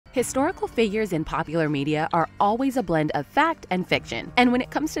Historical figures in popular media are always a blend of fact and fiction. And when it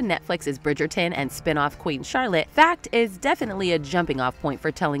comes to Netflix's Bridgerton and spin-off Queen Charlotte, fact is definitely a jumping-off point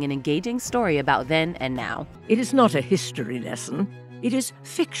for telling an engaging story about then and now. It is not a history lesson. It is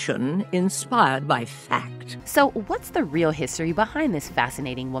fiction inspired by fact. So what's the real history behind this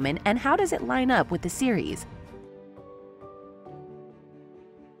fascinating woman, and how does it line up with the series?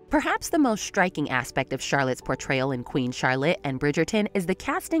 Perhaps the most striking aspect of Charlotte's portrayal in Queen Charlotte and Bridgerton is the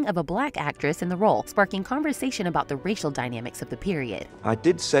casting of a black actress in the role, sparking conversation about the racial dynamics of the period. I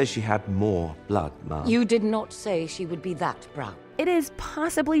did say she had more blood, Mum. You did not say she would be that brown. It is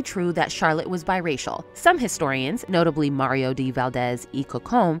possibly true that Charlotte was biracial. Some historians, notably Mario de Valdez y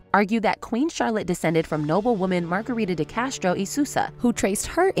Cocom, argue that Queen Charlotte descended from noblewoman Margarita de Castro y Sousa, who traced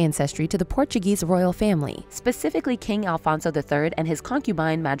her ancestry to the Portuguese royal family, specifically King Alfonso III and his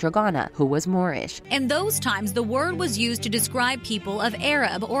concubine Madrigana, who was Moorish. In those times, the word was used to describe people of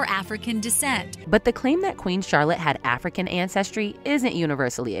Arab or African descent. But the claim that Queen Charlotte had African ancestry isn't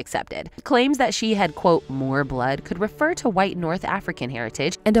universally accepted. Claims that she had, quote, more blood could refer to white North African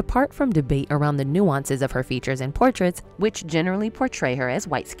heritage, and apart from debate around the nuances of her features in portraits, which generally portray her as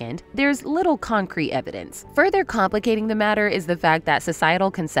white-skinned, there's little concrete evidence. Further complicating the matter is the fact that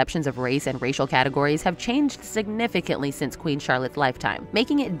societal conceptions of race and racial categories have changed significantly since Queen Charlotte's lifetime,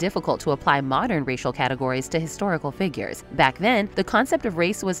 making it difficult to apply modern racial categories to historical figures. Back then, the concept of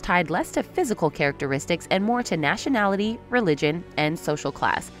race was tied less to physical characteristics and more to nationality, religion, and social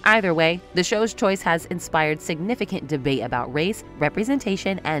class. Either way, the show's choice has inspired significant debate about race,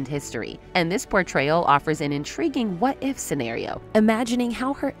 representation, and history. And this portrayal offers an intriguing what-if scenario, imagining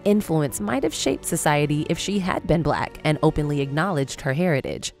how her influence might have shaped society if she had been black and openly acknowledged her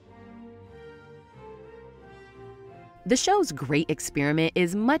heritage. The show's great experiment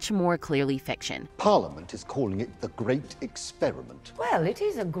is much more clearly fiction. Parliament is calling it the Great Experiment. Well, it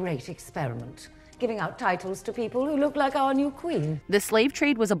is a great experiment, giving out titles to people who look like our new queen. The slave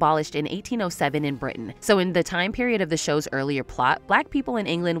trade was abolished in 1807 in Britain, so in the time period of the show's earlier plot, black people in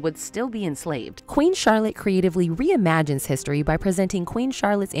England would still be enslaved. Queen Charlotte creatively reimagines history by presenting Queen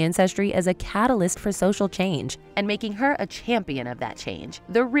Charlotte's ancestry as a catalyst for social change and making her a champion of that change.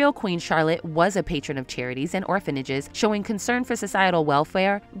 The real Queen Charlotte was a patron of charities and orphanages, showing concern for societal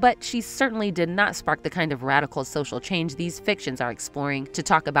welfare, but she certainly did not spark the kind of radical social change these fictions are exploring to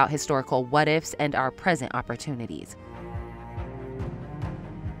talk about historical what-ifs and our present opportunities.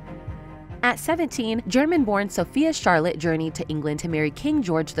 At 17, German-born Sophia Charlotte journeyed to England to marry King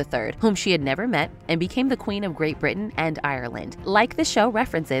George III, whom she had never met, and became the Queen of Great Britain and Ireland. Like the show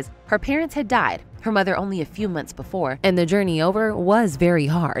references, her parents had died, her mother only a few months before, and the journey over was very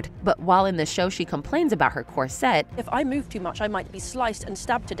hard. But while in the show she complains about her corset, if I move too much, I might be sliced and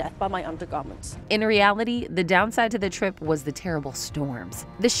stabbed to death by my undergarments. In reality, the downside to the trip was the terrible storms.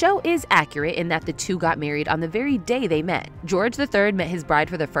 The show is accurate in that the two got married on the very day they met. George III met his bride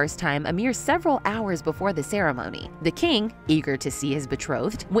for the first time a mere several hours before the ceremony. The king, eager to see his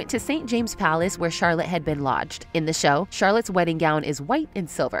betrothed, went to St. James Palace where Charlotte had been lodged. In the show, Charlotte's wedding gown is white and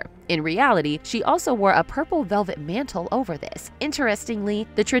silver. In reality, she also wore a purple velvet mantle over this. Interestingly,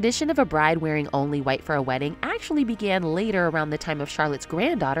 the tradition of a bride wearing only white for a wedding actually began later around the time of Charlotte's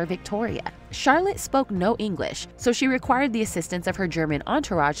granddaughter, Victoria. Charlotte spoke no English, so she required the assistance of her German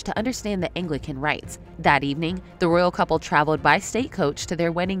entourage to understand the Anglican rites. That evening, the royal couple traveled by state coach to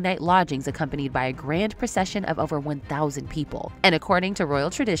their wedding night lodgings accompanied by a grand procession of over 1,000 people. And according to royal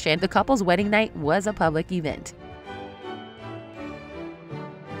tradition, the couple's wedding night was a public event.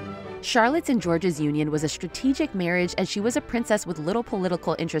 Charlotte's and George's union was a strategic marriage as she was a princess with little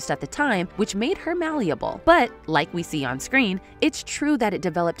political interest at the time, which made her malleable. But, like we see on screen, it's true that it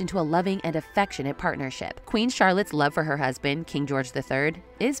developed into a loving and affectionate partnership. Queen Charlotte's love for her husband, King George III,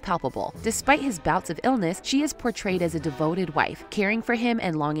 is palpable. Despite his bouts of illness, she is portrayed as a devoted wife, caring for him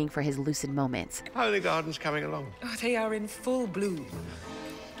and longing for his lucid moments. How are the gardens coming along? Oh, they are in full bloom.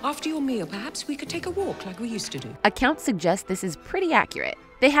 After your meal, perhaps we could take a walk like we used to do. Accounts suggest this is pretty accurate.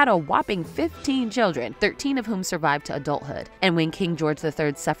 They had a whopping 15 children, 13 of whom survived to adulthood. And when King George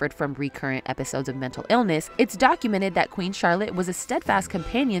III suffered from recurrent episodes of mental illness, it's documented that Queen Charlotte was a steadfast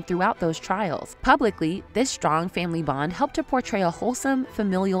companion throughout those trials. Publicly, this strong family bond helped to portray a wholesome,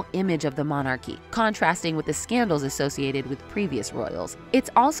 familial image of the monarchy, contrasting with the scandals associated with previous royals.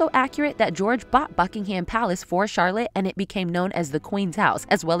 It's also accurate that George bought Buckingham Palace for Charlotte, and it became known as the Queen's House,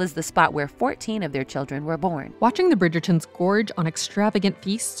 as well as the spot where 14 of their children were born. Watching the Bridgertons gorge on extravagant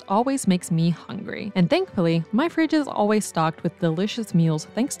feasts always makes me hungry. And thankfully, my fridge is always stocked with delicious meals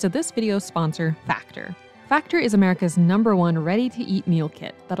thanks to this video's sponsor, Factor. Factor is America's #1 ready-to-eat meal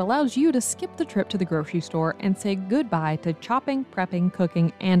kit that allows you to skip the trip to the grocery store and say goodbye to chopping, prepping,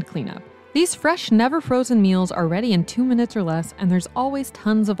 cooking, and cleanup. These fresh, never-frozen meals are ready in 2 minutes or less, and there's always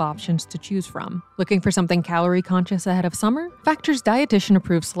tons of options to choose from. Looking for something calorie-conscious ahead of summer? Factor's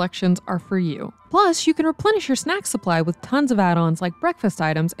dietitian-approved selections are for you. Plus, you can replenish your snack supply with tons of add-ons like breakfast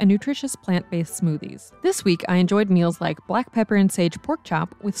items and nutritious plant-based smoothies. This week, I enjoyed meals like black pepper and sage pork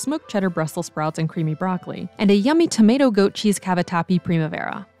chop with smoked cheddar Brussels sprouts and creamy broccoli, and a yummy tomato goat cheese cavatappi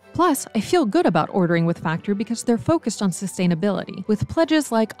primavera. Plus, I feel good about ordering with Factor because they're focused on sustainability, with pledges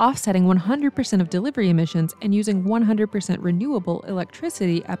like offsetting 100% of delivery emissions and using 100% renewable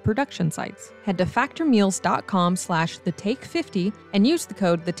electricity at production sites. Head to factormeals.com/thetake50 and use the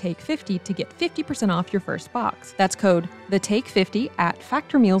code THETAKE50 to get 50% off your first box. That's code THETAKE50 at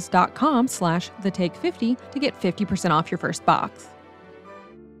factormeals.com/thetake50 to get 50% off your first box.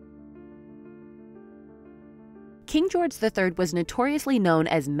 King George III was notoriously known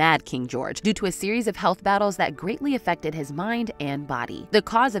as Mad King George due to a series of health battles that greatly affected his mind and body. The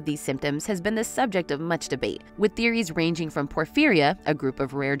cause of these symptoms has been the subject of much debate, with theories ranging from porphyria, a group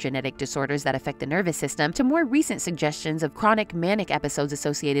of rare genetic disorders that affect the nervous system, to more recent suggestions of chronic manic episodes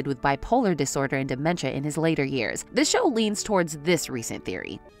associated with bipolar disorder and dementia in his later years. The show leans towards this recent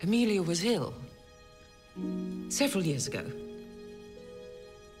theory. Amelia was ill several years ago.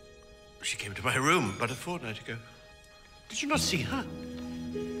 She came to my room about a fortnight ago. Did you not see her?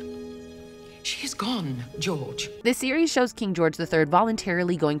 She is gone, George. The series shows King George III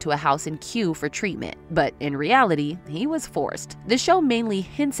voluntarily going to a house in Kew for treatment, but in reality, he was forced. The show mainly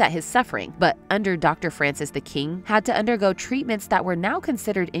hints at his suffering, but under Dr. Francis the King, had to undergo treatments that were now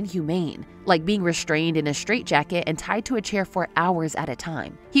considered inhumane, like being restrained in a straitjacket and tied to a chair for hours at a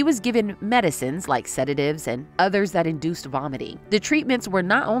time. He was given medicines like sedatives and others that induced vomiting. The treatments were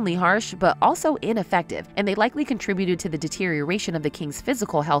not only harsh, but also ineffective, and they likely contributed to the deterioration of the king's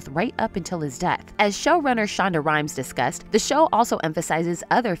physical health right up until his death. As showrunner Shonda Rhimes discussed, the show also emphasizes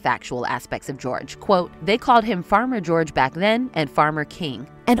other factual aspects of George. Quote, "They called him Farmer George back then and Farmer King."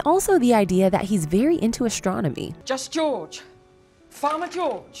 And also the idea that he's very into astronomy. Just George. Farmer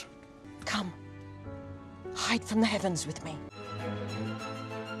George. Come. Hide from the heavens with me.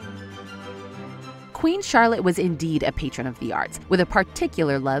 Queen Charlotte was indeed a patron of the arts, with a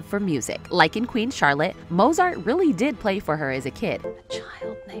particular love for music. Like in Queen Charlotte, Mozart really did play for her as a kid. A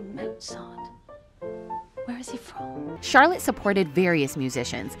child named Mozart. Where is he from? Charlotte supported various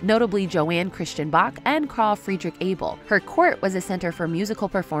musicians, notably Johann Christian Bach and Carl Friedrich Abel. Her court was a center for musical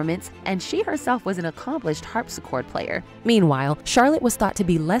performance, and she herself was an accomplished harpsichord player. Meanwhile, Charlotte was thought to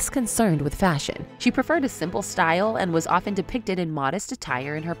be less concerned with fashion. She preferred a simple style and was often depicted in modest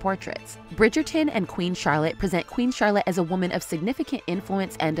attire in her portraits. Bridgerton and Queen Charlotte present Queen Charlotte as a woman of significant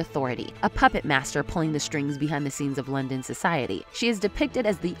influence and authority, a puppet master pulling the strings behind the scenes of London society. She is depicted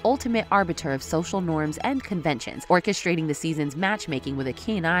as the ultimate arbiter of social norms and conventions, orchestrating the season's matchmaking with a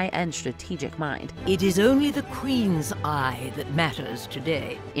keen eye and strategic mind. It is only the Queen's eye that matters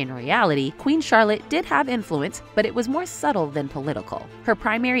today. In reality, Queen Charlotte did have influence, but it was more subtle than political. Her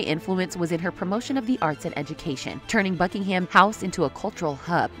primary influence was in her promotion of the arts and education, turning Buckingham House into a cultural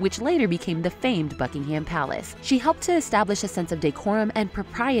hub, which later became the famed Buckingham Palace. She helped to establish a sense of decorum and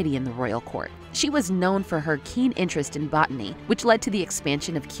propriety in the royal court. She was known for her keen interest in botany, which led to the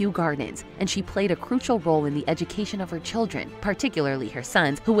expansion of Kew Gardens, and she played a crucial role in the education of her children, particularly her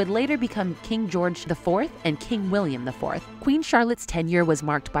sons, who would later become King George IV and King William IV. Queen Charlotte's tenure was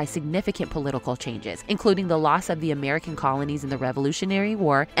marked by significant political changes, including the loss of the American colonies in the Revolutionary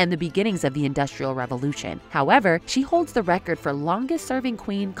War and the beginnings of the Industrial Revolution. However, she holds the record for longest-serving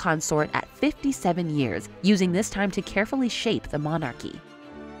queen consort at 57 years, using this time to carefully shape the monarchy.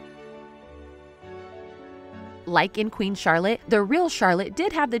 Like in Queen Charlotte, the real Charlotte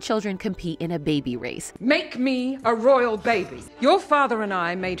did have the children compete in a baby race. Make me a royal baby. Your father and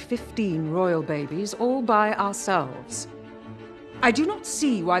I made 15 royal babies all by ourselves. I do not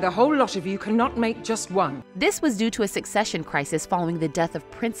see why the whole lot of you cannot make just one. This was due to a succession crisis following the death of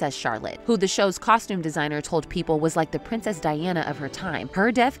Princess Charlotte, who the show's costume designer told people was like the Princess Diana of her time.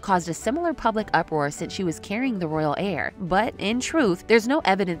 Her death caused a similar public uproar since she was carrying the royal heir. But in truth, there's no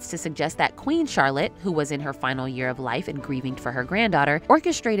evidence to suggest that Queen Charlotte, who was in her final year of life and grieving for her granddaughter,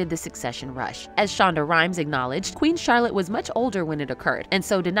 orchestrated the succession rush. As Shonda Rhimes acknowledged, Queen Charlotte was much older when it occurred, and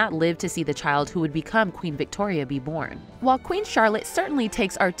so did not live to see the child who would become Queen Victoria be born. While Queen Charlotte Charlotte certainly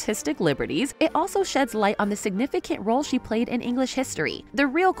takes artistic liberties, it also sheds light on the significant role she played in English history. The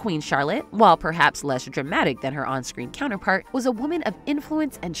real Queen Charlotte, while perhaps less dramatic than her on-screen counterpart, was a woman of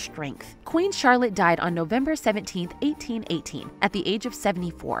influence and strength. Queen Charlotte died on November 17, 1818, at the age of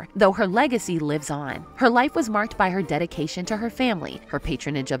 74, though her legacy lives on. Her life was marked by her dedication to her family, her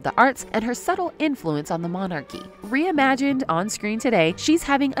patronage of the arts, and her subtle influence on the monarchy. Reimagined on screen today, she's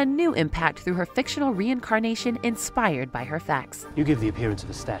having a new impact through her fictional reincarnation inspired by her facts. You give the appearance of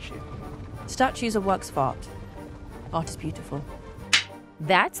a statue. Statues are works of art. Art is beautiful.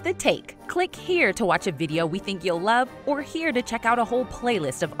 That's The Take. Click here to watch a video we think you'll love, or here to check out a whole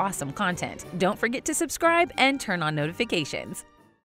playlist of awesome content. Don't forget to subscribe and turn on notifications.